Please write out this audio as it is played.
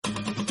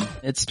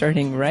It's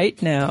starting right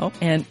now,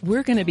 and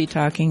we're going to be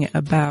talking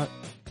about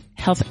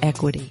health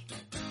equity.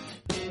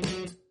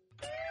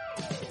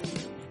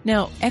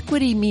 Now,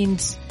 equity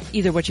means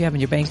either what you have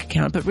in your bank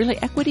account, but really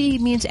equity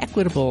means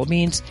equitable. It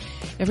means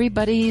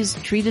everybody's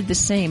treated the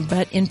same.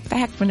 But in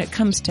fact, when it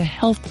comes to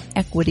health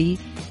equity,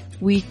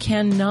 we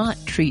cannot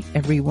treat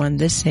everyone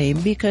the same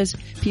because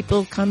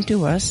people come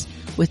to us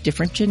with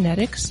different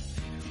genetics,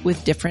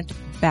 with different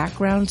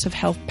backgrounds of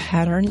health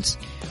patterns,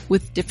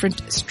 with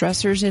different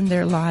stressors in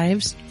their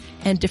lives,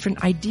 and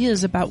different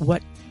ideas about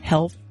what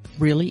health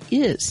really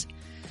is.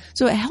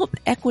 So health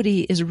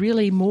equity is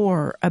really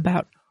more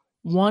about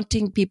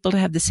wanting people to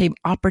have the same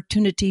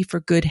opportunity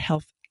for good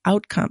health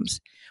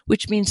outcomes,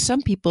 which means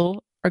some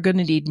people are going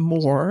to need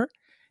more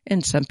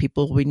and some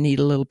people will need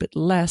a little bit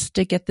less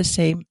to get the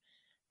same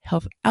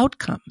health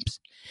outcomes.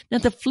 Now,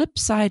 the flip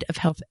side of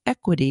health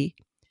equity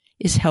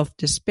is health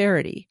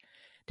disparity.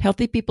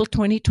 Healthy People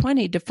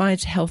 2020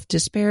 defines health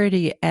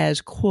disparity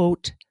as,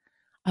 quote,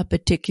 a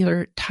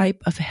particular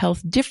type of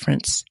health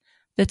difference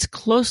that's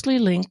closely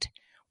linked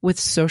with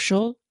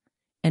social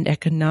and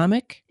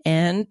economic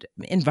and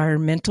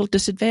environmental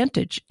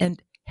disadvantage. And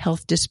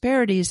health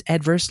disparities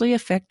adversely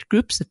affect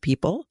groups of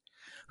people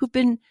who've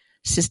been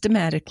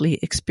systematically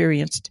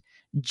experienced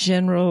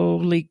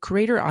generally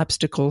greater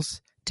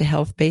obstacles to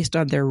health based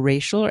on their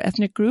racial or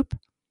ethnic group,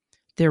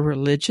 their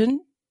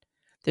religion,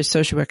 their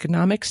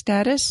socioeconomic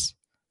status,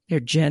 their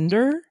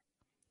gender,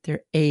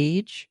 their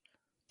age,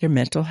 their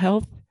mental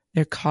health,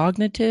 their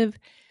cognitive,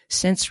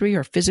 sensory,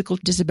 or physical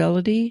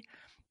disability,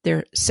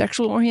 their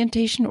sexual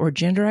orientation or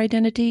gender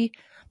identity,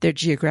 their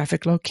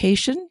geographic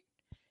location,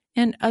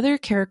 and other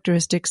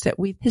characteristics that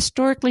we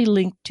historically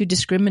link to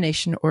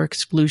discrimination or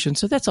exclusion.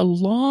 So that's a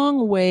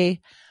long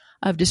way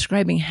of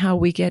describing how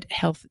we get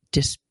health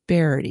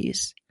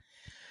disparities.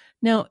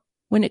 Now,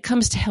 when it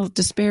comes to health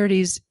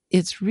disparities,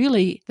 it's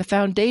really the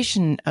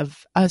foundation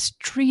of us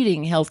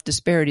treating health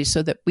disparities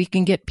so that we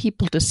can get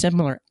people to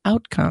similar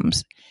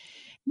outcomes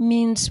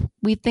means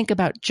we think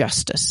about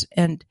justice.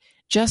 And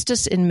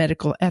justice in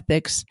medical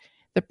ethics,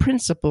 the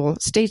principle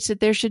states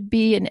that there should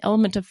be an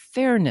element of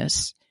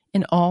fairness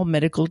in all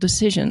medical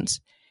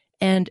decisions.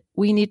 And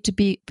we need to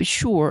be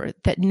sure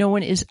that no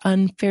one is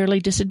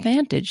unfairly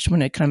disadvantaged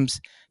when it comes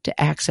to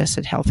access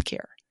at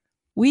healthcare.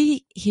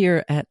 We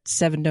here at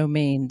Seven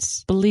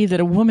Domains believe that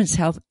a woman's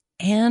health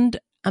and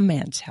a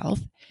man's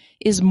health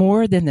is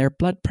more than their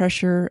blood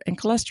pressure and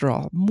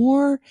cholesterol,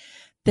 more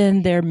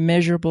than their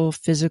measurable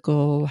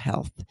physical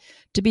health.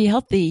 To be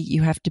healthy,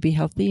 you have to be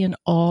healthy in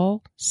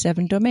all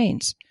 7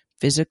 domains: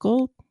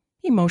 physical,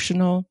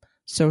 emotional,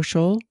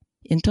 social,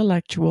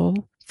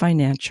 intellectual,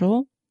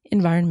 financial,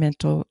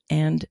 environmental,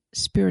 and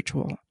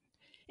spiritual.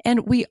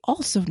 And we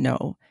also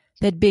know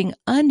that being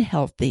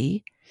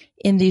unhealthy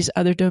in these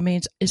other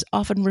domains is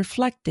often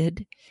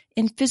reflected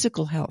in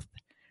physical health,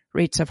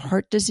 rates of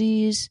heart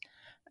disease,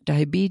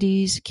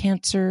 diabetes,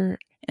 cancer,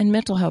 and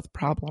mental health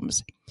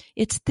problems.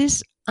 It's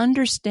this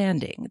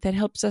understanding that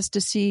helps us to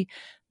see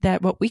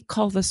that what we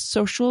call the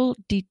social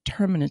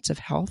determinants of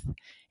health,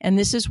 and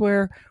this is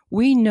where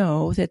we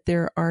know that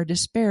there are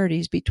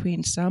disparities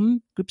between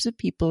some groups of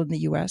people in the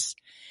U.S.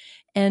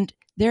 and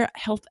their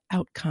health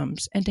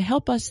outcomes. And to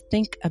help us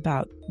think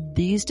about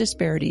these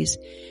disparities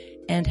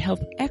and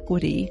health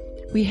equity,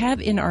 we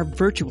have in our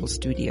virtual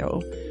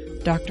studio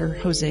Dr.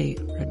 Jose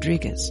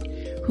Rodriguez,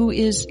 who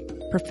is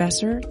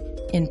professor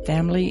in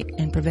family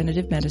and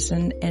preventative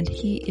medicine, and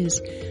he is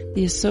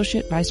the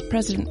Associate Vice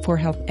President for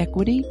Health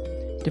Equity,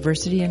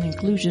 Diversity, and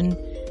Inclusion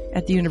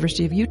at the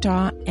University of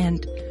Utah.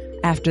 And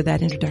after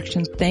that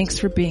introduction, thanks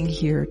for being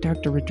here,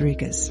 Dr.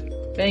 Rodriguez.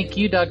 Thank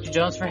you, Dr.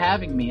 Jones, for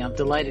having me. I'm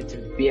delighted to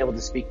be able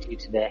to speak to you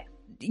today.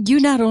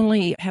 You not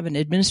only have an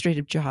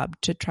administrative job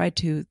to try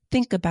to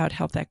think about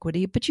health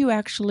equity, but you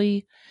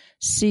actually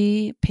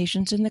see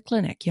patients in the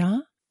clinic, yeah?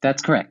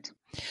 That's correct.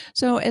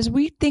 So as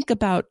we think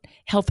about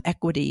health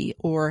equity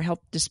or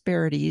health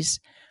disparities,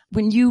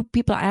 when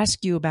people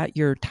ask you about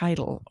your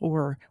title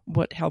or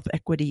what health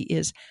equity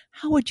is,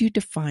 how would you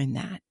define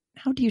that?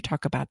 How do you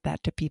talk about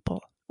that to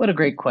people? What a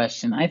great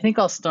question. I think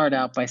I'll start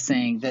out by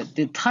saying that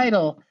the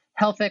title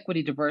Health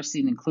Equity,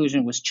 Diversity, and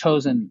Inclusion was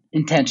chosen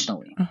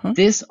intentionally.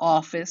 This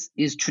office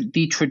is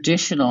the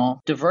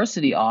traditional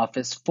diversity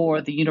office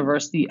for the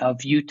University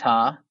of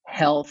Utah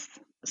Health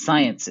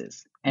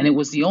Sciences, and it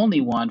was the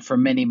only one for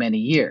many, many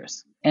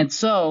years. And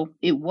so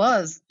it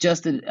was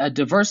just a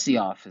diversity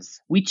office.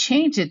 We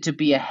changed it to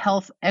be a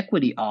health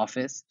equity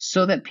office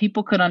so that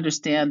people could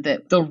understand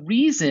that the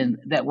reason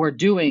that we're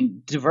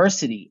doing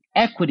diversity,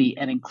 equity,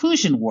 and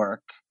inclusion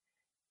work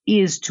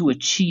is to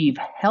achieve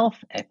health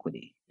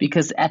equity.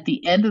 Because at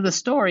the end of the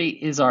story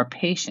is our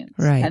patients.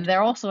 Right. And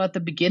they're also at the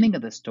beginning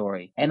of the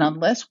story. And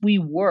unless we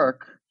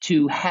work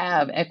to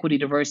have equity,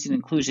 diversity, and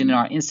inclusion in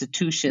our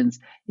institutions,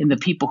 in the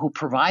people who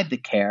provide the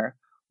care,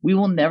 we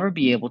will never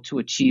be able to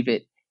achieve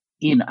it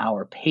in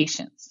our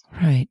patients.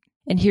 Right.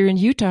 And here in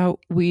Utah,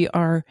 we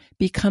are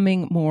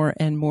becoming more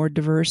and more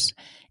diverse.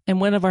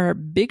 And one of our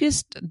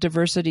biggest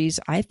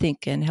diversities, I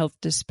think, in health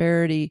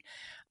disparity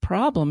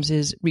problems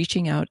is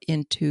reaching out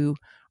into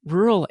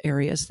rural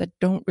areas that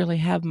don't really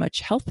have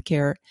much health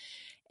care.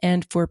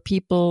 And for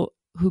people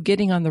who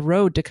getting on the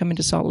road to come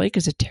into Salt Lake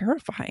is a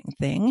terrifying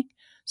thing.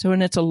 So,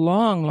 and it's a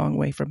long, long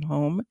way from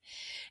home.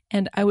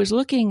 And I was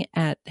looking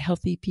at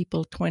Healthy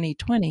People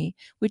 2020,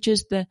 which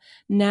is the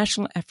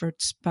national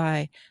efforts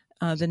by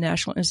the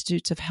National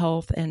Institutes of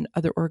Health and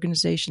other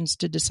organizations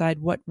to decide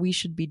what we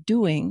should be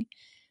doing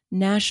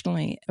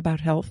nationally about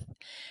health.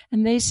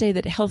 And they say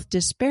that health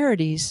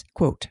disparities,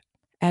 quote,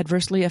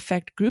 adversely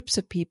affect groups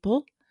of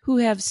people who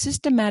have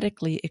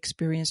systematically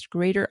experienced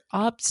greater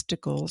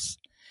obstacles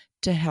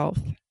to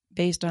health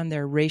based on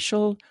their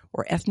racial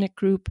or ethnic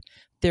group,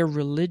 their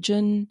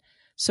religion,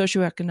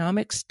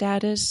 socioeconomic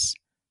status,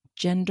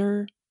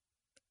 gender,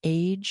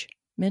 age,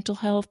 mental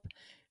health,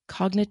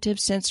 cognitive,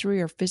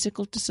 sensory, or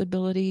physical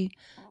disability,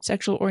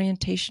 sexual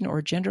orientation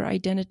or gender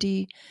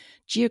identity,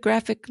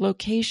 geographic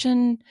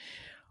location.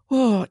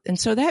 Oh, and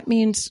so that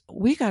means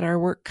we got our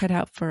work cut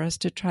out for us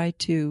to try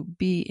to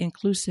be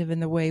inclusive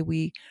in the way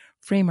we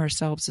frame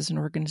ourselves as an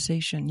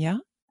organization, yeah?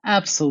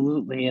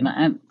 Absolutely.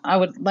 And I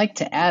would like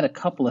to add a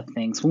couple of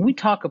things. When we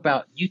talk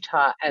about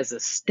Utah as a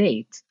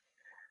state,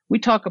 we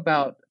talk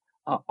about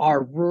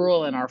our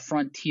rural and our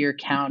frontier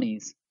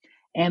counties.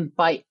 And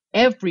by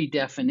every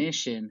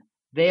definition,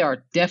 they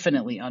are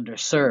definitely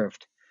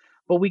underserved.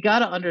 But we got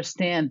to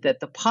understand that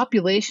the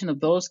population of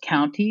those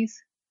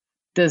counties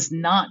does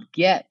not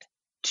get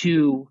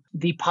to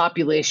the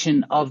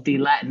population of the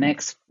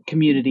Latinx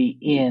community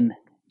in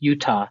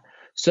Utah.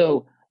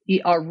 So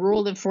our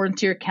rural and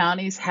frontier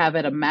counties have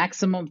at a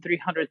maximum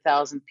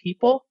 300,000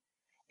 people,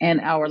 and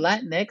our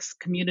Latinx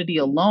community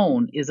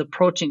alone is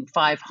approaching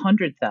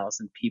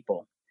 500,000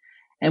 people.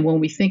 And when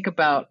we think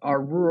about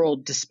our rural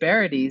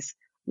disparities,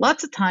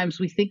 lots of times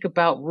we think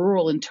about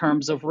rural in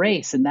terms of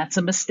race, and that's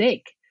a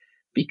mistake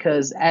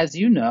because, as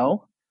you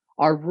know,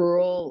 our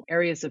rural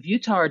areas of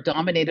Utah are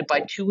dominated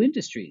by two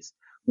industries.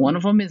 One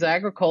of them is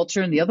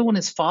agriculture, and the other one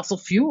is fossil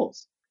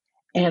fuels.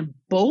 And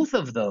both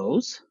of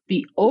those,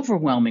 the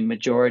overwhelming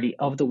majority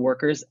of the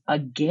workers,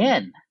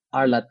 again,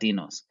 are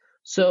Latinos.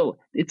 So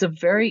it's a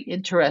very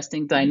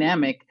interesting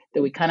dynamic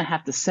that we kind of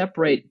have to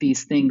separate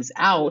these things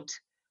out,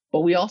 but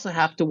we also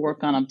have to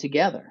work on them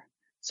together.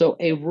 So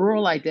a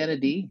rural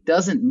identity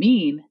doesn't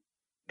mean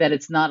that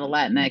it's not a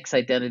Latinx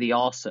identity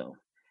also.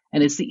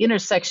 And it's the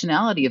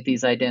intersectionality of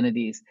these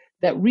identities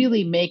that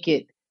really make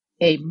it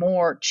a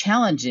more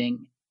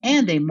challenging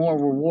and a more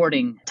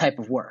rewarding type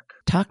of work.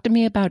 Talk to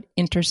me about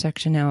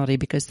intersectionality,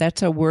 because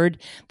that's a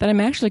word that I'm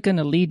actually going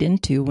to lead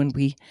into when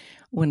we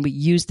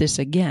use this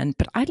again.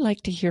 But I'd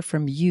like to hear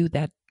from you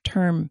that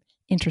term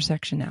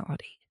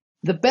intersectionality.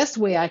 The best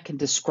way I can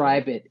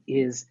describe it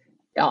is,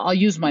 I'll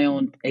use my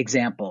own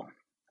example.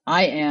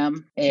 I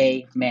am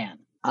a man.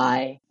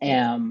 I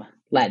am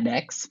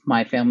Latinx.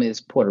 My family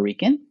is Puerto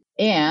Rican.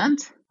 And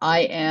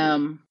I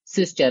am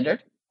cisgendered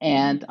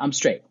and I'm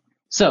straight.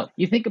 So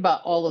you think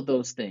about all of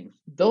those things.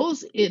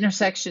 Those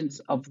intersections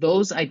of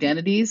those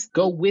identities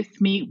go with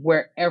me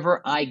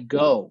wherever I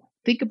go.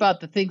 Think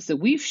about the things that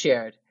we've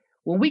shared.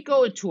 When we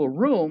go into a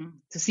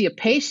room to see a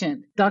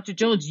patient, Dr.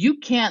 Jones, you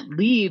can't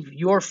leave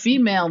your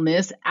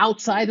femaleness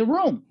outside the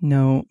room.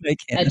 No, I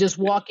can't. And just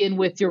walk in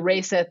with your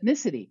race,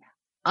 ethnicity.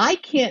 I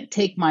can't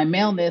take my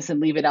maleness and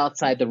leave it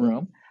outside the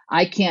room.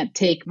 I can't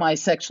take my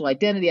sexual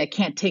identity. I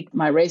can't take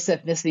my race,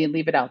 ethnicity and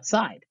leave it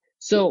outside.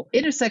 So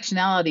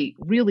intersectionality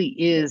really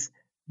is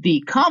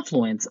the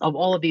confluence of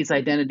all of these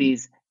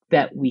identities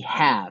that we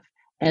have.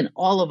 And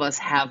all of us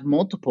have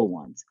multiple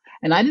ones.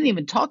 And I didn't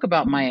even talk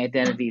about my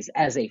identities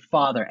as a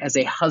father, as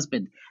a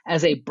husband,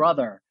 as a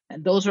brother.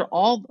 And those are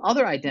all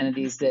other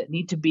identities that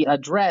need to be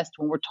addressed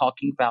when we're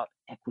talking about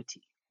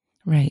equity.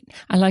 Right.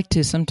 I like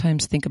to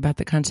sometimes think about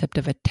the concept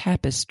of a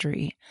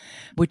tapestry,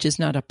 which is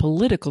not a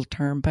political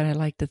term, but I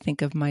like to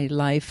think of my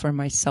life or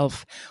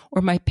myself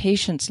or my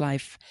patient's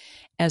life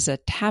as a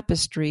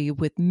tapestry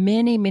with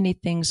many, many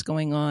things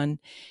going on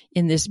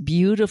in this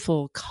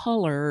beautiful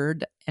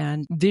colored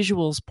and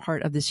visuals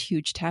part of this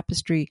huge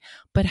tapestry.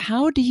 But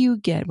how do you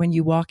get, when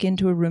you walk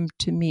into a room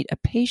to meet a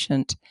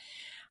patient,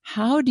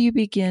 how do you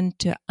begin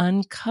to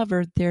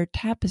uncover their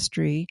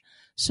tapestry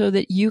so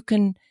that you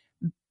can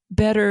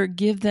better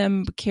give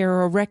them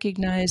care or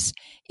recognize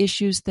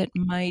issues that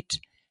might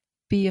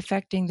be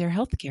affecting their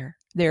health care,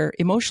 their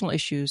emotional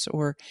issues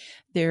or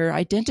their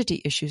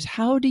identity issues?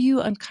 How do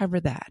you uncover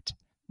that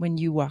when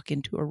you walk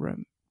into a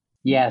room?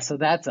 Yeah, so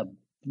that's a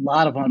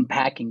lot of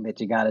unpacking that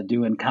you got to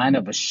do in kind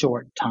of a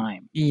short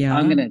time. Yeah.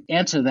 I'm going to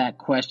answer that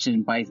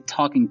question by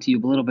talking to you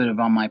a little bit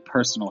about my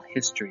personal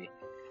history.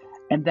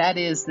 And that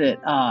is that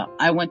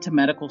I went to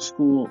medical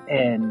school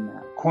in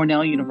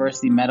Cornell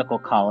University Medical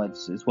College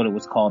is what it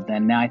was called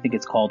then. Now I think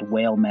it's called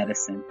Whale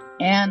Medicine.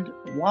 And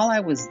while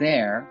I was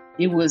there,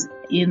 it was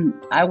in,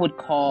 I would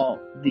call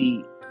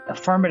the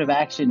affirmative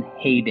action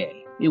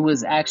heyday. It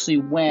was actually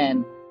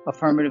when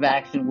affirmative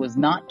action was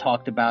not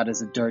talked about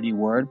as a dirty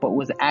word, but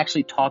was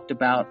actually talked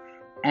about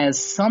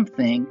as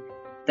something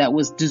that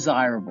was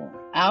desirable.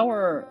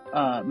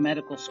 Our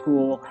medical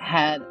school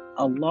had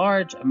a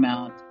large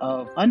amount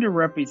of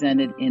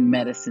underrepresented in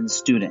medicine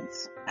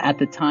students. At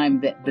the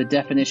time, that the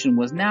definition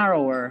was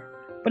narrower,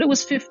 but it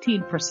was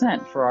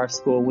 15% for our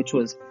school, which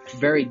was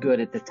very good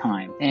at the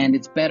time. And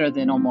it's better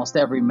than almost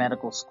every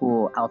medical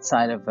school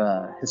outside of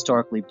a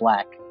historically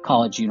black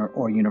college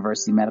or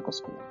university medical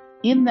school.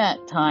 In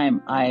that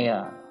time,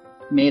 I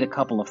made a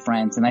couple of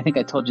friends, and I think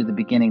I told you at the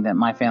beginning that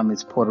my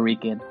family's Puerto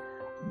Rican.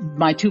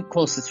 My two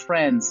closest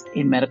friends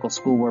in medical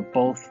school were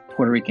both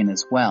Puerto Rican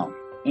as well.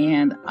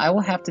 And I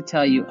will have to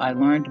tell you, I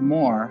learned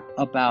more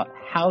about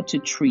how to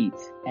treat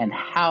and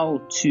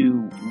how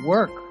to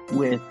work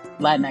with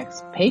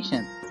Latinx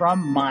patients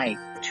from my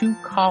two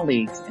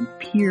colleagues and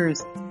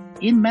peers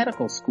in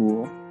medical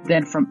school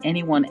than from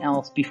anyone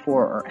else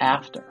before or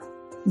after.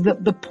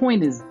 The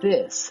point is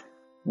this: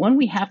 when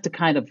we have to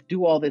kind of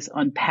do all this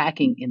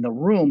unpacking in the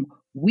room,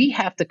 we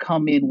have to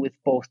come in with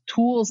both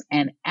tools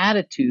and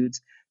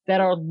attitudes that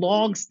are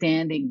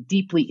long-standing,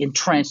 deeply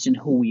entrenched in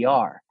who we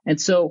are. And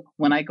so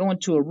when I go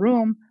into a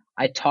room,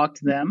 I talk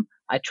to them.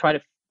 I try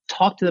to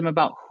talk to them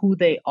about who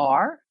they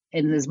are,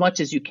 and as much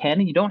as you can,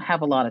 and you don't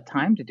have a lot of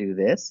time to do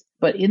this,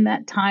 but in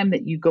that time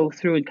that you go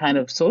through and kind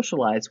of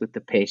socialize with the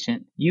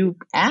patient, you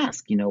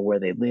ask, where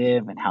they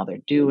live and how they're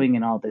doing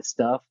and all this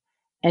stuff,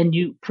 and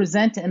you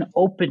present an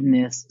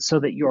openness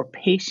so that your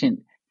patient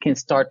can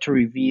start to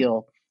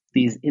reveal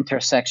these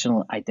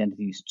intersectional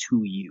identities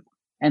to you.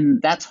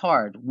 And that's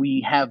hard.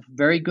 We have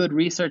very good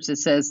research that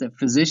says that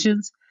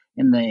physicians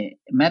in the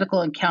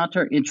medical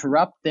encounter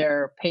interrupt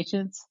their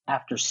patients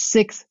after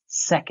 6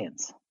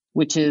 seconds,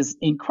 which is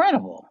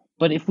incredible.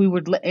 But if we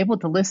were able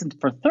to listen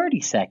for 30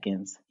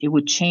 seconds, it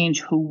would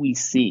change who we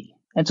see.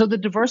 And so the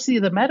diversity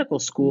of the medical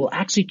school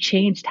actually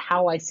changed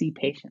how I see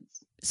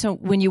patients. So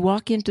when you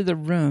walk into the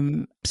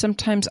room,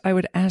 sometimes I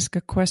would ask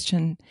a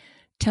question,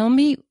 tell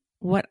me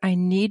what I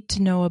need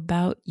to know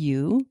about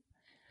you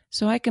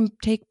so I can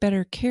take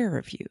better care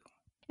of you.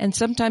 And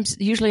sometimes,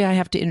 usually I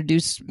have to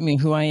introduce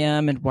who I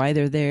am and why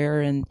they're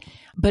there.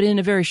 But in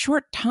a very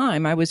short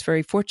time, I was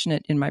very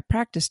fortunate in my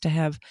practice to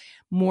have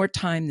more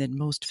time than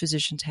most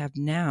physicians have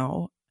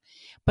now.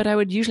 But I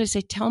would usually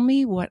say, tell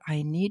me what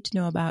I need to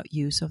know about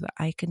you so that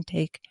I can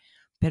take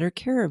better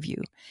care of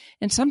you.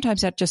 And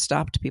sometimes that just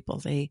stopped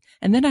people.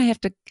 And then I have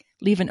to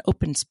leave an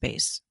open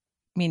space,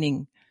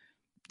 meaning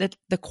that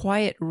the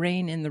quiet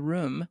reign in the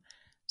room,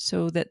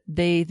 so that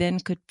they then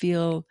could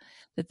feel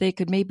that they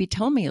could maybe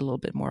tell me a little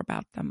bit more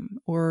about them,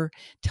 or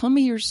tell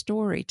me your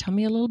story, tell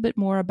me a little bit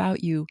more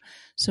about you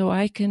so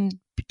I can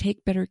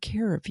take better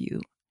care of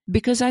you.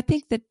 Because I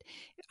think that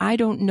I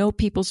don't know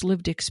people's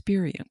lived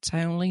experience.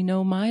 I only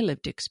know my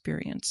lived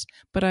experience,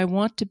 but I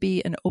want to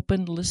be an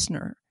open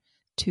listener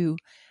to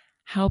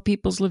how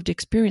people's lived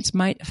experience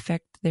might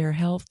affect their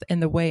health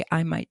and the way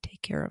I might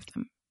take care of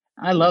them.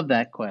 I love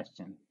that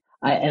question.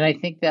 I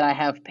think that I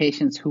have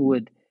patients who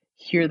would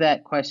hear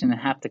that question and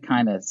have to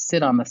kind of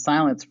sit on the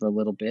silence for a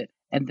little bit.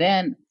 And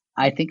then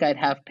I think I'd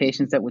have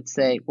patients that would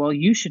say, well,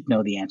 you should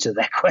know the answer to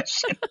that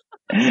question.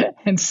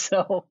 And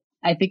so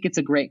I think it's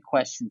a great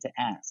question to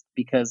ask,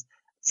 because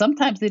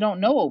sometimes they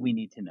don't know what we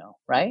need to know,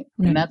 right?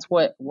 Mm-hmm. And that's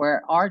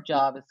where our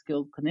job as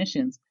skilled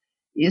clinicians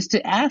is,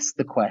 to ask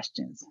the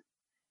questions.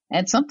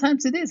 And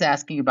sometimes it is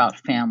asking about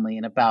family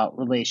and about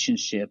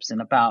relationships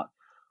and about,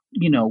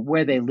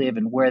 where they live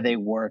and where they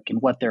work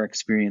and what they're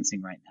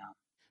experiencing right now.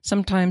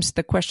 Sometimes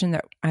the question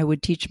that I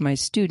would teach my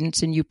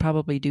students, and you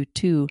probably do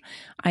too,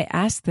 I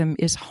ask them,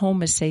 is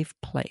home a safe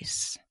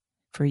place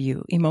for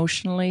you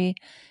emotionally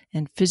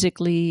and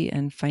physically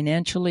and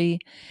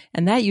financially?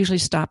 And that usually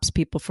stops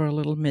people for a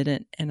little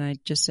minute. And I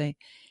just say,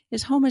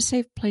 is home a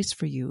safe place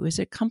for you? Is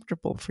it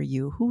comfortable for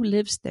you? Who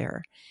lives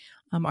there?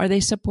 Are they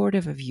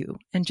supportive of you?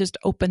 And just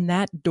open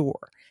that door,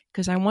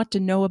 because I want to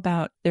know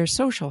about their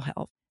social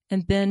health.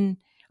 And then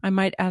I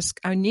might ask,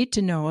 I need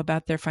to know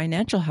about their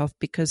financial health,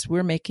 because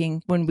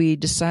when we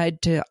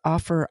decide to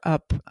offer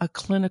up a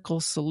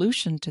clinical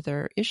solution to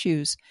their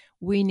issues,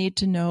 we need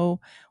to know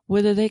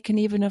whether they can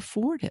even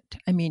afford it.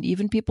 I mean,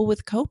 even people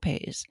with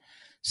copays.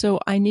 So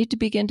I need to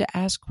begin to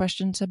ask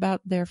questions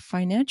about their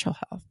financial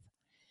health.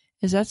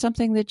 Is that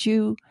something that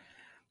you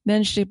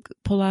manage to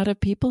pull out of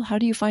people? How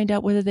do you find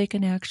out whether they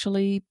can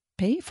actually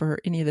pay for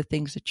any of the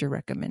things that you're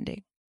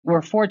recommending?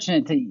 We're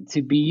fortunate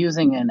to be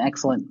using an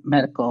excellent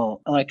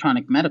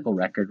electronic medical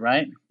record,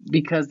 right?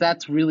 Because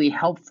that's really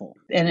helpful.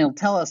 And it'll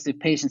tell us if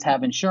patients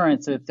have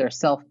insurance, if they're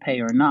self-pay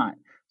or not.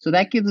 So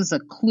that gives us a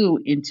clue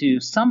into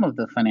some of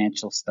the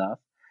financial stuff.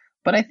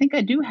 But I think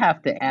I do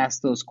have to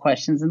ask those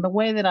questions. And the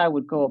way that I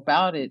would go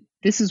about it,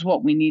 this is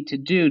what we need to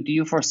do. Do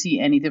you foresee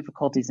any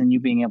difficulties in you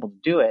being able to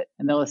do it?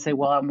 And they'll say,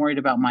 well, I'm worried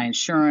about my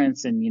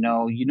insurance, and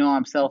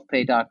I'm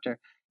self-pay, doctor.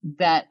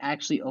 That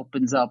actually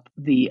opens up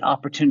the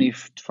opportunity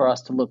for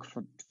us to look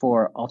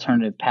for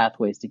alternative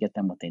pathways to get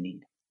them what they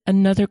need.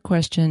 Another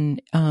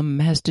question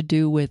has to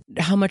do with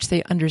how much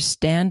they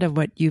understand of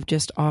what you've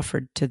just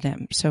offered to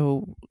them.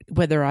 So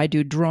whether I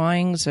do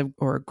drawings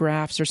or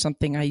graphs or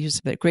something, I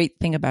use the great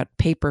thing about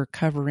paper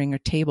covering a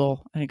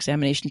table, an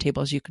examination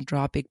table, is you can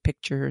draw big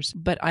pictures.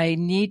 But I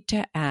need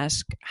to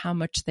ask how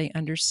much they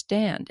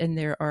understand. And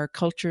there are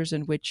cultures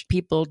in which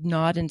people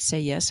nod and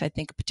say yes. I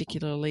think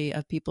particularly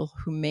of people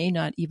who may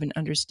not even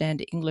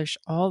understand English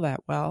all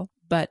that well.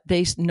 But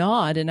they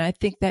nod, and I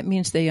think that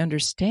means they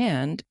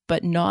understand,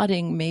 but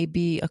nodding may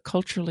be a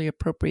culturally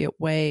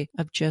appropriate way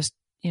of just,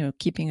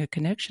 keeping a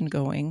connection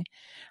going.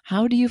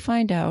 How do you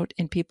find out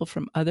in people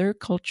from other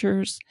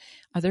cultures,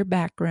 other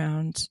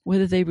backgrounds,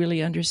 whether they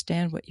really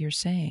understand what you're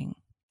saying?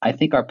 I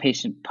think our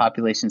patient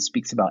population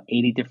speaks about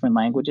 80 different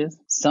languages.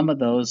 Some of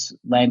those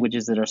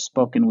languages that are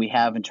spoken, we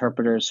have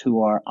interpreters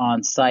who are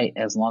on site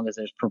as long as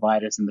there's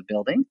providers in the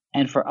building.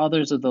 And for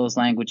others of those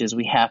languages,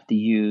 we have to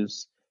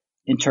use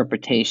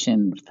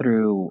interpretation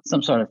through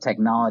some sort of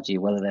technology,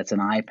 whether that's an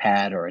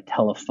iPad or a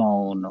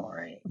telephone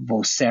or a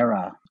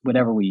Vocera,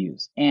 whatever we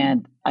use.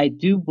 And I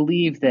do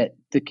believe that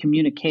the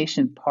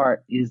communication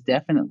part is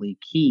definitely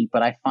key,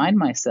 but I find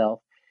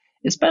myself,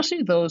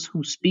 especially those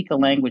who speak a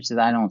language that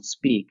I don't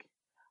speak,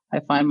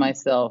 I find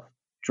myself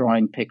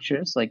drawing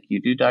pictures like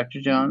you do, Dr.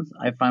 Jones.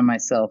 I find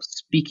myself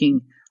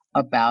speaking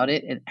about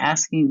it and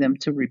asking them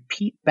to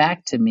repeat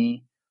back to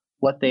me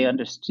what they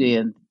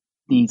understand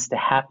needs to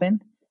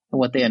happen and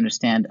what they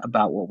understand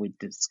about what we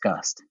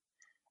discussed.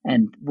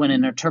 And when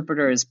an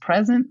interpreter is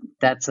present,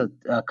 that's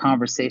a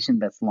conversation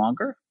that's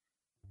longer.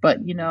 But,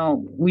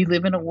 we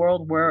live in a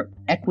world where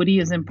equity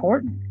is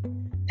important,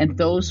 and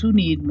those who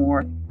need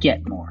more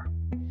get more.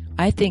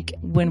 I think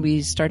when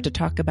we start to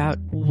talk about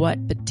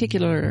what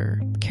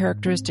particular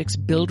characteristics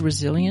build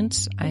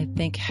resilience, I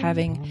think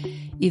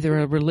having either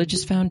a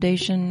religious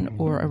foundation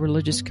or a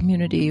religious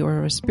community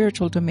or a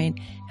spiritual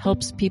domain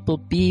helps people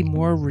be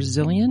more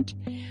resilient.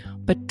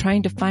 But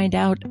trying to find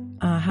out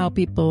how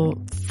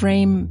people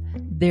frame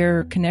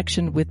their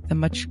connection with a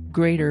much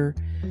greater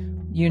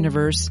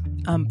universe,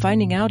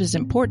 finding out is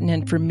important.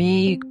 And for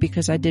me,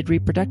 because I did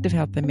reproductive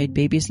health, I made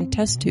babies in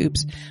test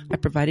tubes, I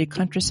provided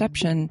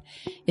contraception,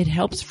 it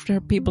helps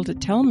for people to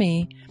tell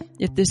me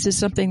if this is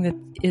something that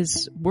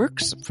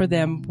works for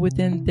them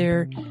within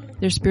their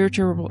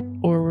spiritual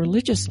or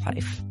religious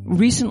life.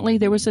 Recently,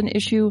 there was an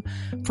issue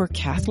for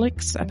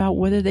Catholics about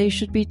whether they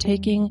should be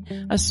taking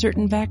a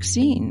certain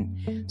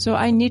vaccine. So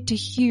I need to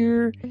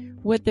hear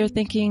what they're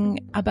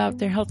thinking about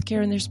their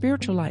healthcare and their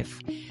spiritual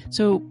life.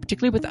 So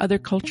particularly with other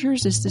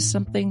cultures, is this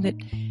something that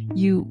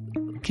you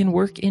can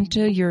work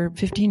into your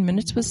 15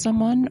 minutes with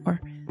someone, or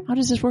how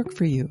does this work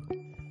for you?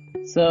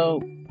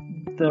 So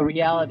the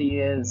reality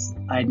is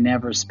I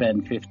never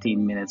spend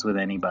 15 minutes with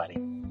anybody.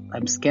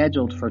 I'm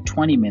scheduled for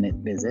 20-minute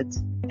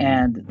visits,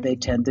 and they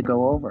tend to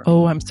go over.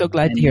 Oh, I'm so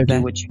glad to hear that.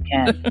 Do what you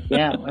can.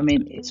 Yeah,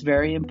 it's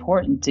very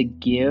important to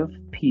give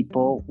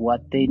people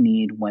what they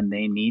need when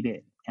they need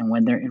it. And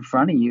when they're in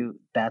front of you,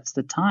 that's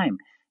the time.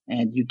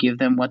 And you give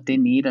them what they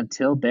need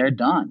until they're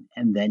done,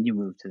 and then you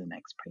move to the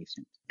next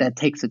patient. That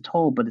takes a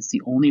toll, but it's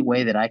the only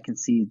way that I can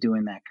see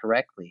doing that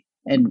correctly.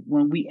 And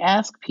when we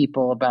ask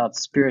people about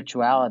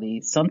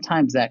spirituality,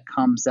 sometimes that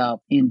comes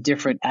up in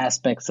different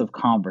aspects of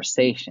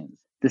conversations.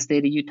 The state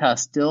of Utah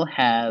still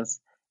has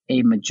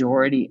a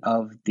majority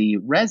of the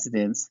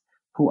residents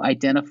who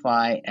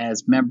identify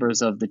as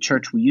members of the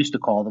church we used to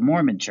call the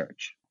Mormon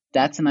Church.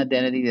 That's an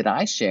identity that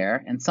I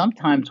share. And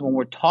sometimes when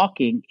we're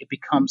talking, it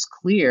becomes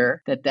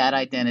clear that that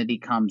identity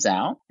comes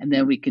out, and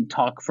then we can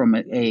talk from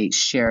a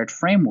shared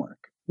framework.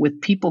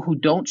 With people who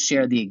don't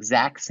share the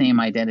exact same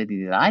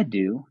identity that I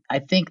do, I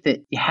think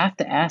that you have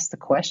to ask the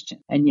question,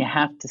 and you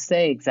have to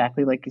say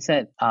exactly like you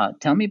said,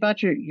 tell me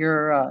about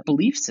your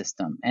belief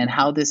system and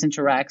how this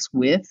interacts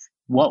with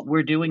what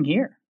we're doing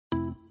here.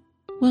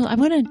 Well, I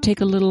want to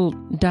take a little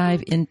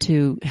dive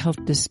into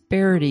health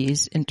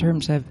disparities in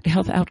terms of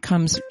health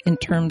outcomes in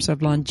terms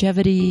of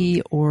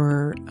longevity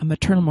or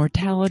maternal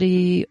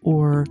mortality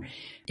or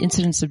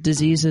incidence of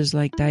diseases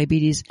like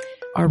diabetes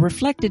are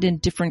reflected in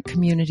different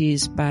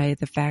communities by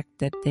the fact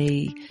that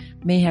they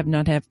may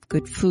not have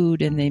good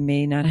food, and they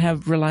may not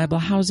have reliable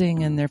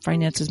housing, and their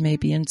finances may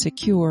be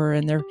insecure,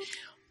 and their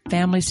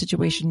family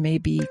situation may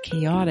be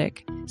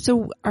chaotic.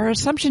 So our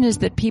assumption is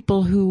that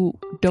people who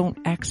don't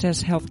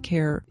access health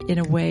care in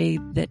a way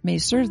that may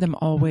serve them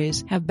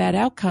always have bad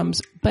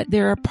outcomes, but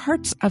there are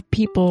parts of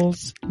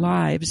people's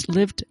lives,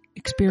 lived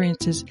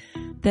experiences,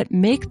 that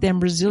make them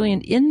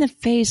resilient in the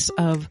face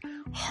of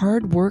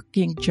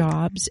hard-working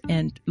jobs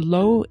and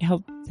low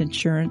health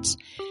insurance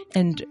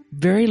and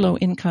very low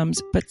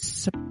incomes, but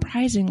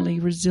surprisingly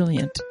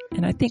resilient.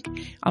 And I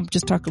think I'll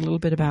just talk a little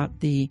bit about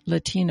the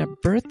Latina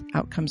birth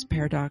outcomes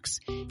paradox.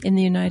 In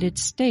the United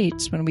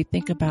States, when we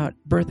think about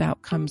birth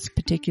outcomes,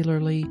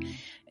 particularly,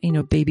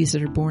 babies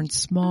that are born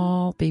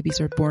small, babies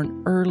that are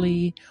born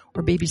early,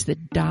 or babies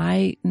that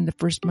die in the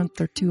first month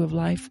or two of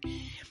life,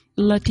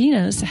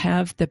 Latinas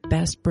have the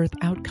best birth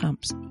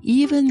outcomes,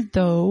 even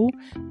though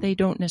they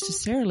don't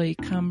necessarily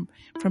come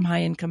from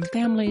high-income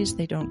families.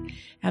 They don't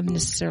have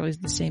necessarily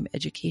the same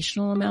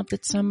educational amount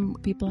that some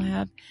people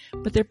have,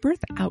 but their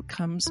birth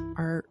outcomes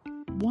are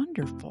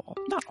wonderful.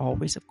 Not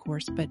always, of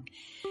course, but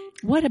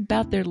what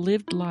about their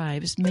lived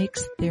lives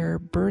makes their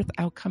birth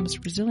outcomes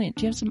resilient?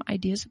 Do you have some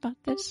ideas about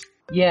this?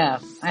 Yeah,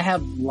 I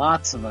have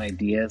lots of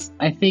ideas.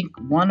 I think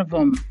one of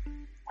them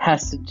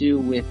has to do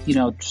with,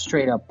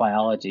 straight up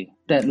biology,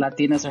 that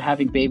Latinas are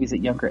having babies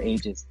at younger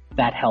ages.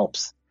 That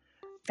helps.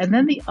 And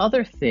then the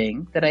other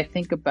thing that I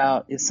think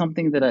about is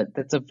something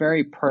that's a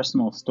very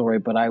personal story,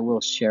 but I will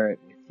share it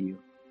with you.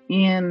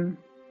 In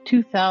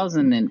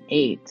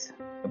 2008,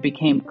 it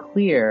became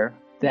clear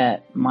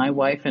that my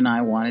wife and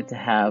I wanted to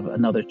have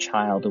another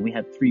child, and we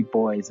had 3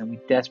 boys, and we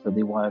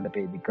desperately wanted a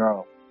baby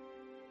girl.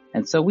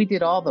 And so we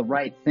did all the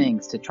right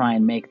things to try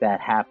and make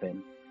that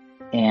happen,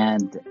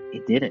 and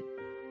it didn't.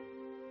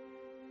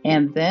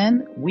 And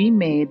then we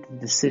made the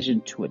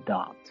decision to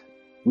adopt.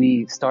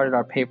 We started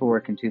our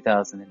paperwork in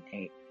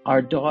 2008.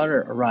 Our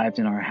daughter arrived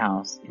in our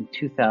house in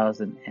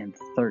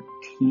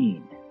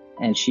 2013,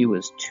 and she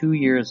was 2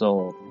 years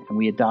old, and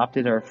we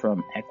adopted her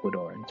from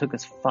Ecuador. It took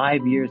us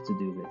 5 years to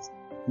do this.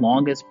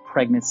 Longest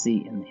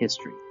pregnancy in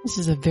history. This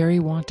is a very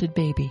wanted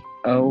baby.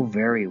 Oh,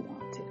 very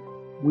wanted.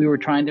 We were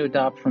trying to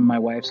adopt from my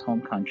wife's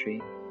home country.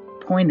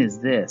 Point is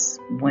this,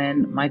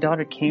 when my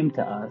daughter came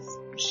to us,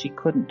 she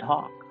couldn't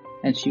talk,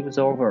 and she was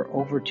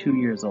over 2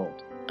 years old.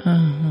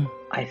 Uh-huh.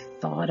 I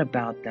thought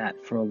about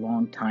that for a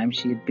long time.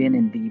 She had been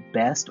in the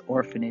best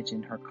orphanage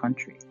in her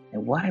country.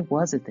 And why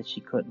was it that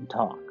she couldn't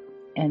talk?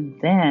 And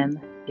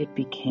then it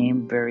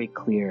became very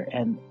clear,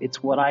 and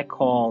it's what I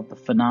call the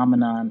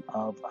phenomenon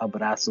of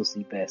abrazos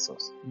y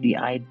besos, the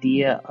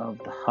idea of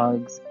the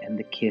hugs and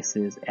the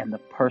kisses and the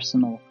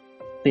personal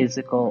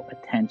physical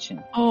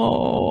attention.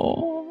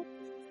 Oh,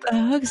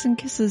 the hugs and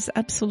kisses,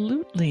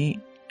 absolutely.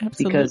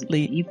 Absolutely. Because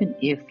even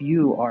if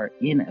you are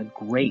in a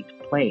great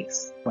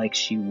place like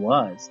she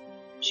was,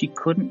 she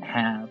couldn't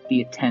have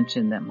the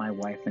attention that my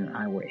wife and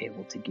I were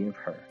able to give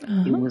her.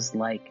 Uh-huh. It was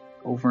like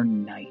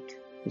overnight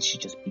that she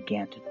just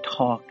began to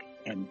talk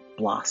and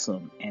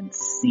blossom and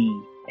see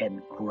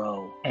and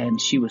grow.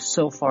 And she was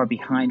so far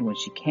behind when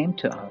she came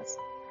to us.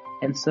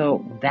 And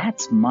so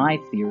that's my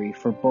theory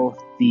for both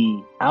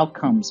the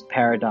outcomes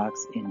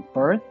paradox in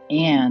birth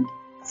and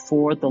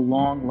for the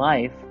long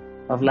life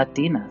of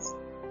Latinas.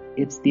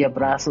 It's the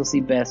abrazos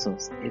y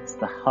besos. It's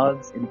the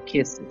hugs and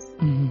kisses.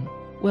 Mm-hmm.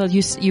 Well,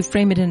 you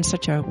frame it in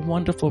such a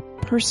wonderful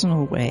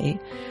personal way.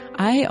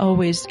 I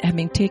always,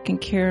 having taken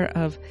care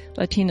of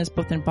Latinas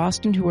both in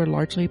Boston, who were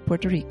largely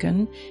Puerto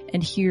Rican,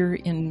 and here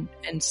in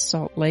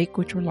Salt Lake,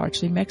 which were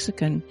largely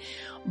Mexican,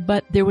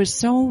 but there was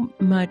so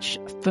much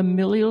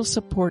familial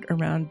support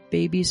around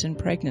babies and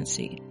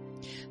pregnancy.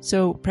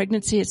 So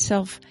pregnancy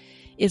itself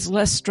is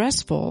less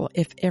stressful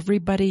if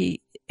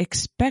everybody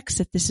expects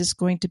that this is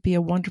going to be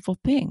a wonderful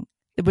thing.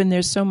 When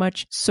there's so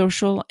much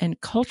social and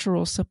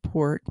cultural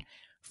support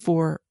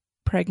for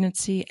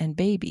pregnancy and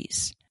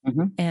babies.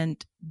 Mm-hmm.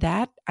 And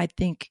that, I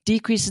think,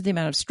 decreases the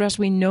amount of stress.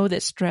 We know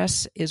that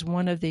stress is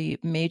one of the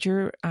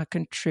major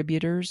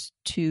contributors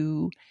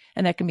to,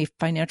 and that can be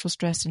financial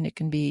stress, and it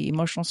can be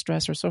emotional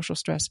stress or social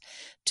stress,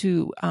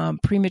 to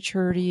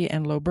prematurity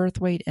and low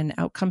birth weight and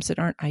outcomes that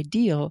aren't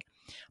ideal.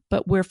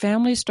 But where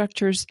family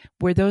structures,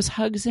 where those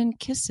hugs and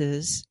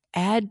kisses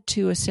add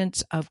to a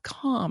sense of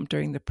calm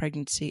during the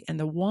pregnancy and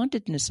the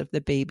wantedness of the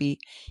baby,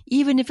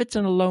 even if it's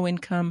in a low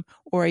income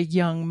or a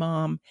young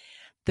mom,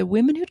 the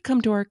women who'd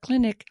come to our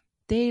clinic,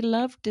 they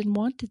loved and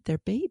wanted their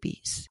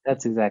babies.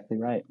 That's exactly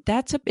right.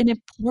 That's an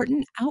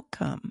important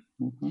outcome.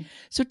 Mm-hmm.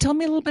 So tell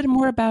me a little bit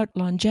more about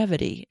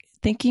longevity,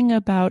 thinking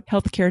about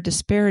healthcare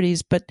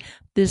disparities, but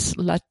this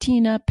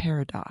Latina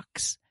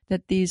paradox,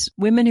 that these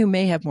women who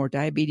may have more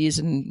diabetes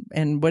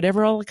and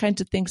whatever, all the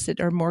kinds of things that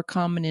are more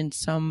common in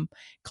some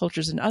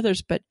cultures than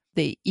others, but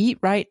they eat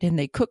right and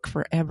they cook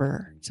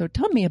forever. So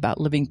tell me about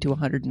living to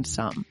 100 and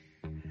some.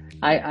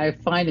 I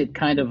find it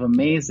kind of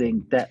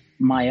amazing that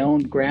my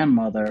own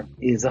grandmother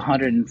is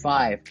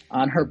 105.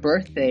 On her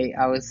birthday,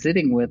 I was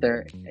sitting with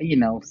her,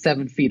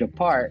 7 feet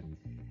apart.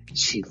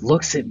 She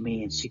looks at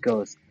me and she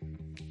goes,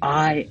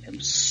 "I am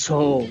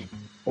so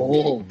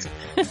old."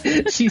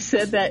 She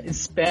said that in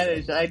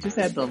Spanish. I just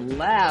had to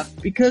laugh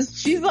because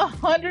she's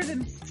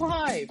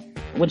 105.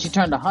 When she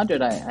turned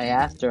 100, I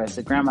asked her, I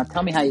said, "Grandma,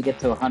 tell me how you get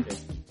to 100.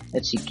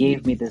 And she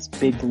gave me this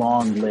big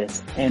long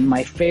list. And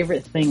my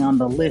favorite thing on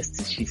the list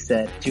is, she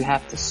said, you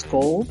have to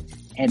scold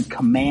and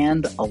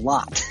command a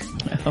lot.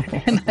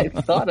 And I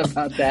thought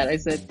about that. I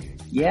said,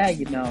 yeah,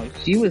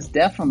 she was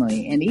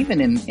definitely, and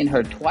even in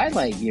her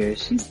twilight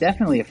years, she's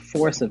definitely a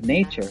force of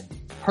nature.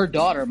 Her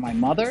daughter, my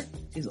mother,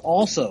 is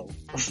also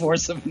a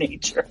force of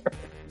nature.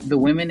 The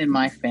women in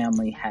my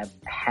family have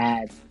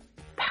had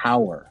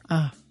power.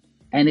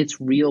 And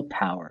it's real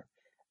power.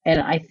 And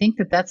I think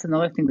that that's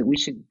another thing that we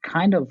should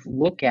kind of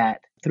look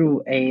at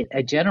through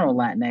a general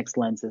Latinx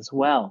lens as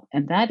well.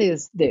 And that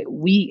is that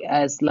we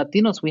as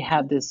Latinos, we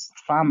have this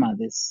fama,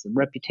 this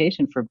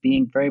reputation for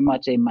being very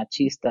much a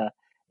machista,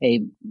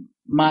 a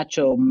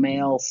macho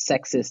male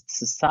sexist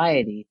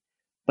society.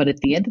 But at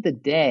the end of the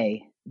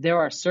day, there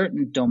are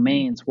certain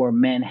domains where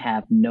men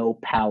have no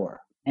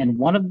power. And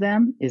one of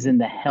them is in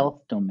the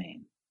health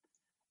domain.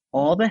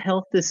 All the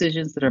health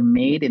decisions that are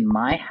made in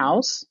my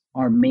house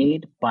are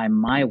made by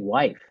my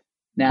wife.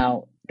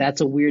 Now,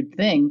 that's a weird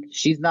thing.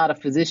 She's not a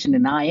physician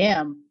and I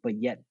am, but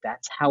yet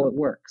that's how it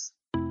works.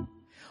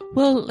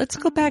 Well, let's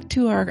go back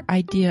to our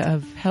idea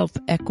of health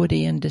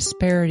equity and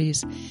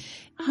disparities.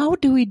 How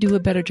do we do a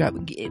better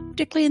job,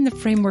 particularly in the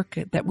framework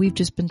that we've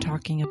just been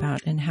talking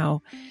about, and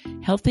how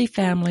healthy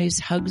families,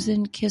 hugs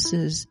and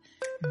kisses,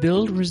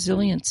 build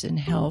resilience in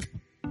health?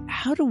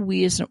 How do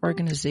we as an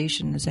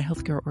organization, as a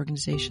healthcare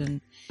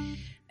organization,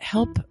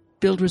 help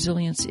build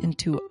resilience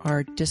into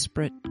our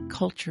disparate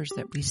cultures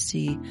that we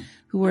see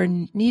who are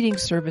needing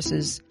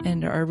services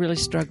and are really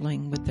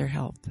struggling with their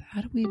health?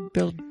 How do we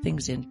build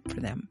things in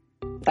for them?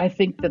 I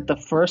think that the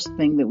first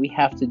thing that we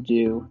have to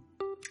do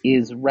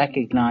is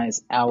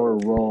recognize our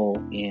role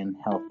in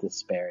health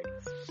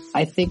disparities.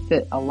 I think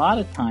that a lot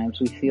of times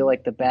we feel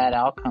like the bad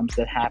outcomes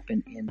that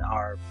happen in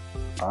our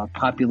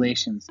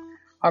populations,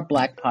 our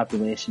Black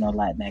population, our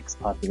Latinx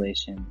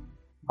population,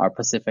 our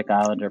Pacific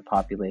Islander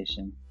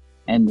population,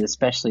 and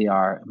especially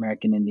our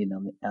American Indian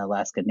and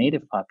Alaska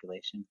Native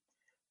population,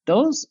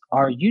 those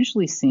are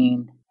usually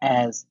seen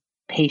as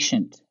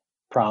patient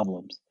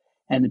problems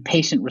and the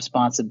patient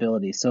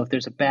responsibility. So if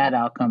there's a bad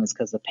outcome, it's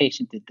because the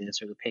patient did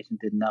this or the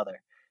patient did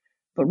another.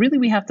 But really,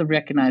 we have to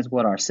recognize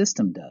what our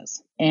system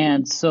does.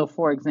 And so,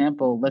 for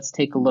example, let's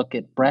take a look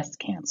at breast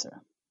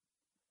cancer.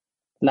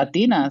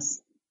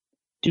 Latinas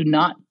do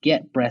not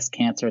get breast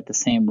cancer at the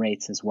same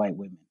rates as white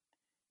women.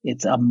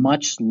 It's a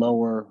much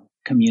lower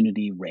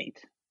community rate.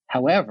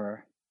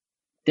 However,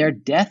 their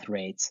death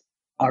rates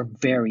are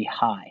very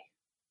high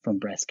from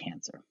breast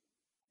cancer.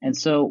 And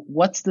so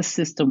what's the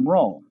system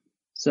role?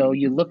 So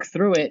you look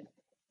through it,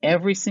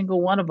 every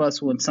single one of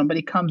us, when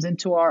somebody comes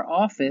into our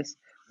office,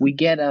 we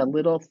get a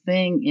little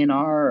thing in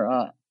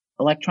our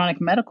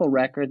electronic medical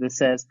record that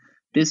says,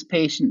 this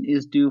patient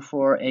is due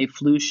for a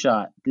flu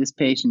shot. This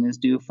patient is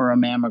due for a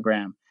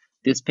mammogram.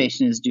 This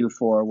patient is due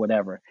for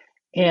whatever.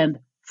 And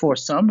for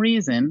some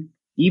reason,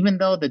 even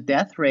though the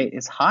death rate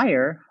is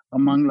higher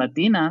among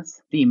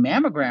Latinas, the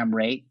mammogram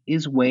rate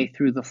is way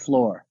through the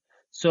floor.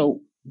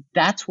 So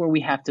that's where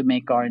we have to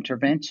make our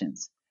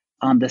interventions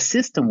on the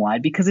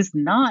system-wide, because it's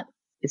not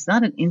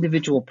an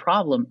individual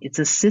problem, it's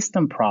a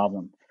system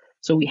problem.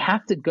 So we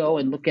have to go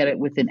and look at it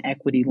with an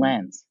equity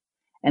lens.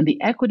 And the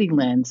equity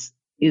lens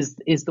is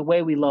the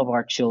way we love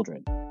our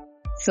children.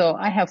 So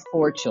I have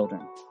 4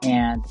 children,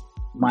 and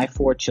my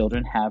 4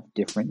 children have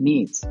different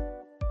needs.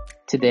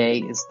 Today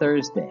is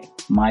Thursday.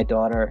 My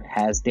daughter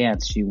has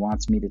dance. She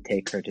wants me to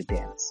take her to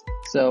dance.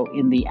 So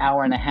in the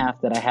hour and a half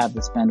that I have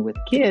to spend with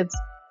kids,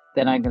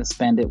 then I'm going to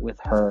spend it with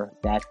her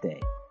that day.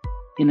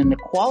 In an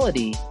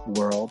equality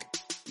world,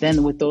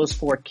 then with those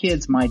 4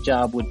 kids, my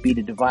job would be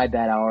to divide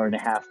that hour and a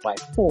half by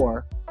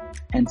 4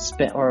 and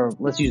or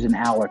let's use an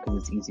hour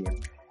because it's easier,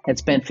 and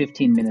spend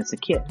 15 minutes a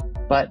kid.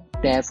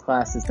 But dance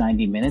class is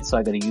 90 minutes, so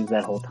I got to use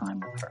that whole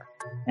time with her.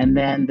 And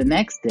then the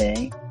next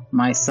day,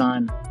 my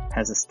son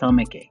has a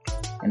stomach ache,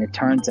 and it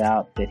turns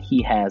out that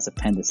he has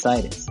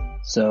appendicitis.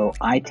 So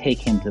I take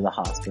him to the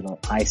hospital.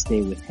 I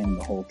stay with him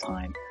the whole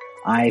time.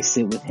 I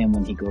sit with him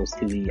when he goes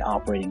to the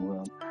operating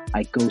room.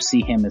 I go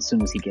see him as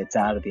soon as he gets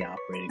out of the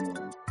operating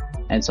room.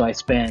 And so I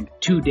spend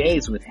 2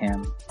 days with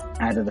him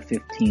out of the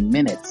 15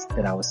 minutes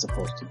that I was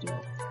supposed to do.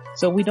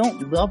 So we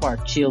don't love our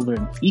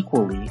children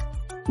equally.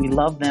 We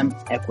love them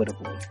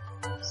equitably.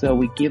 So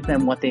we give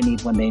them what they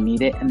need when they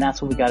need it. And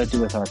that's what we got to do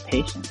with our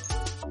patients.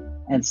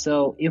 And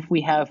so if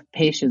we have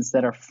patients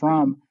that are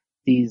from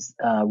these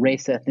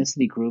race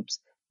ethnicity groups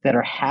that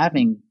are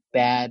having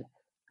bad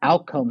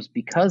outcomes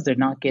because they're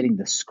not getting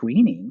the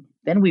screening,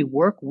 then we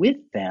work with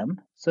them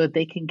so that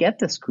they can get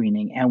the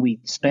screening, and we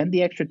spend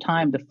the extra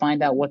time to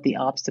find out what the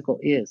obstacle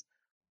is.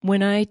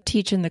 When I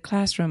teach in the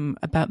classroom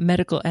about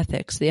medical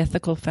ethics, the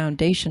ethical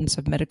foundations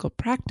of medical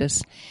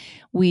practice,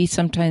 we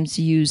sometimes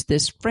use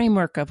this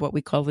framework of what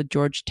we call the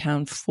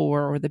Georgetown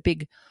 4, or the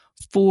big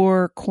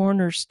 4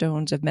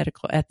 cornerstones of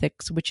medical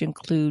ethics, which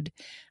include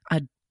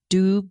a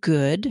do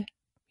good.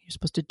 You're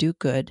supposed to do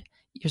good.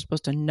 You're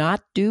supposed to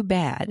not do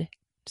bad.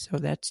 So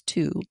that's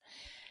 2.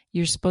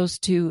 You're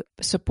supposed to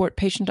support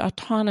patient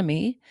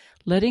autonomy,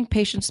 letting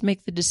patients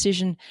make the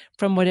decision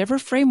from whatever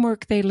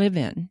framework they live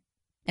in.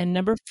 And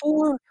number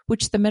 4,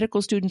 which the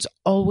medical students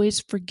always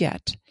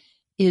forget,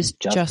 is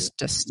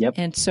justice. Yep.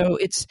 And so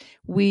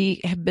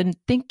we have been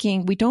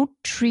thinking we don't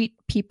treat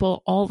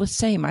people all the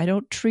same. I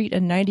don't treat a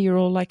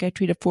 90-year-old like I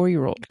treat a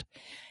 4-year-old.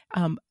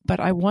 But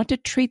I want to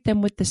treat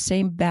them with the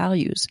same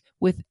values,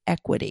 with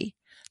equity.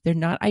 They're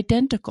not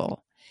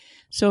identical.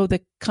 So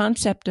the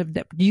concept of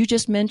that you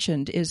just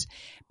mentioned is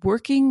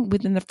working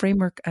within the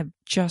framework of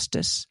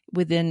justice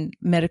within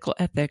medical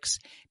ethics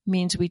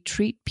means we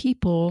treat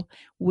people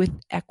with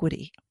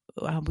equity.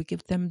 We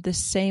give them the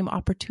same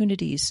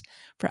opportunities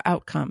for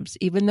outcomes,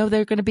 even though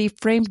they're going to be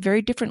framed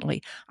very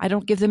differently. I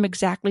don't give them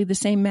exactly the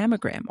same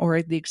mammogram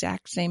or the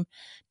exact same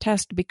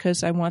test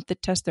because I want the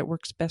test that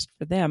works best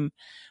for them,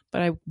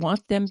 but I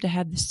want them to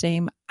have the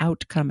same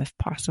outcome if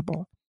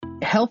possible.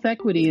 Health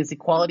equity is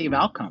equality of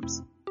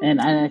outcomes. And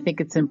I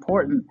think it's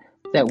important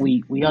that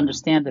we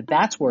understand that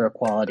that's where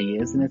equality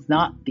is, and it's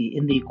not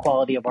in the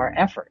equality of our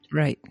effort.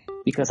 Right.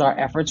 Because our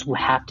efforts will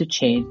have to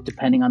change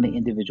depending on the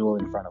individual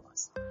in front of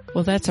us.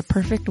 Well, that's a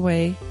perfect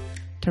way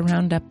to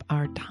round up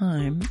our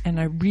time. And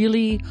I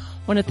really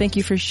want to thank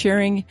you for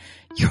sharing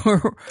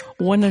your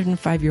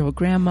 105-year-old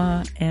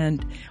grandma.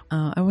 And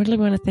I really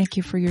want to thank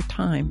you for your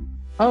time.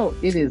 Oh,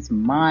 it is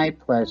my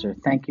pleasure.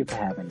 Thank you for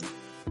having me.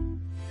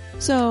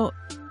 So,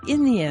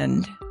 in the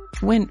end,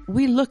 when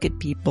we look at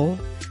people,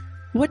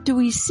 what do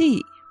we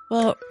see?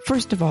 Well,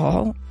 first of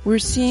all, we're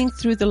seeing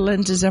through the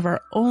lenses of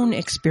our own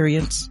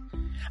experience,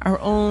 our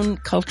own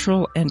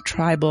cultural and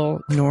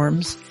tribal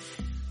norms.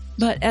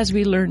 But as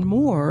we learn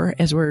more,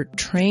 as we're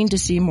trained to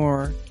see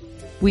more,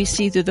 we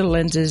see through the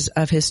lenses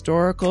of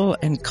historical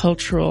and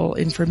cultural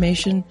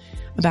information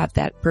about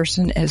that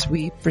person as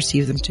we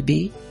perceive them to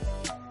be.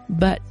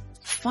 But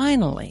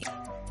finally,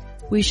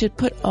 we should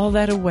put all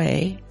that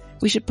away.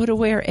 We should put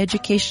away our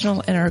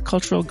educational and our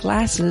cultural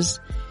glasses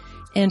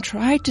and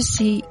try to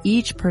see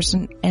each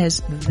person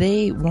as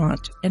they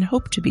want and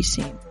hope to be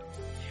seen.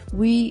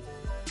 We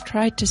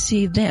try to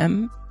see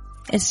them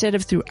instead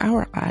of through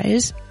our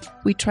eyes.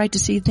 We try to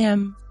see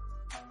them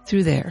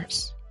through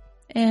theirs.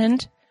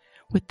 And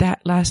with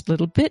that last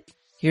little bit,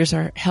 here's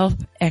our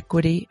health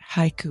equity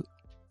haiku.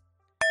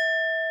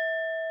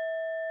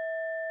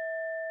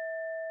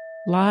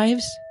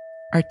 Lives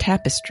are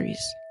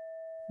tapestries,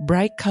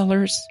 bright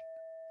colors,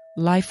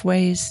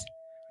 lifeways,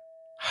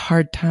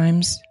 hard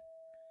times.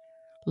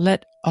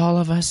 Let all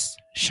of us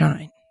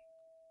shine.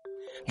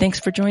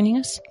 Thanks for joining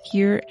us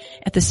here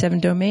at the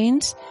 7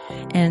 Domains,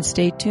 and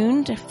stay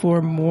tuned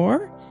for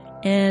more.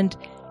 And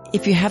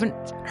if you haven't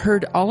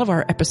heard all of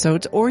our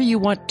episodes, or you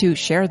want to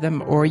share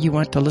them, or you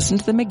want to listen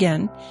to them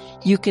again,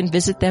 you can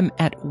visit them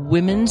at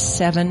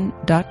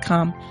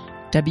womens7.com,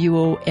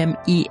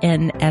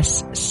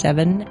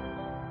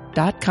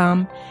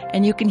 WOMENS7.com,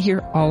 and you can hear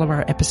all of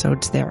our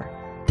episodes there.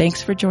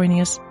 Thanks for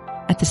joining us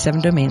at the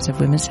 7 Domains of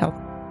Women's Health.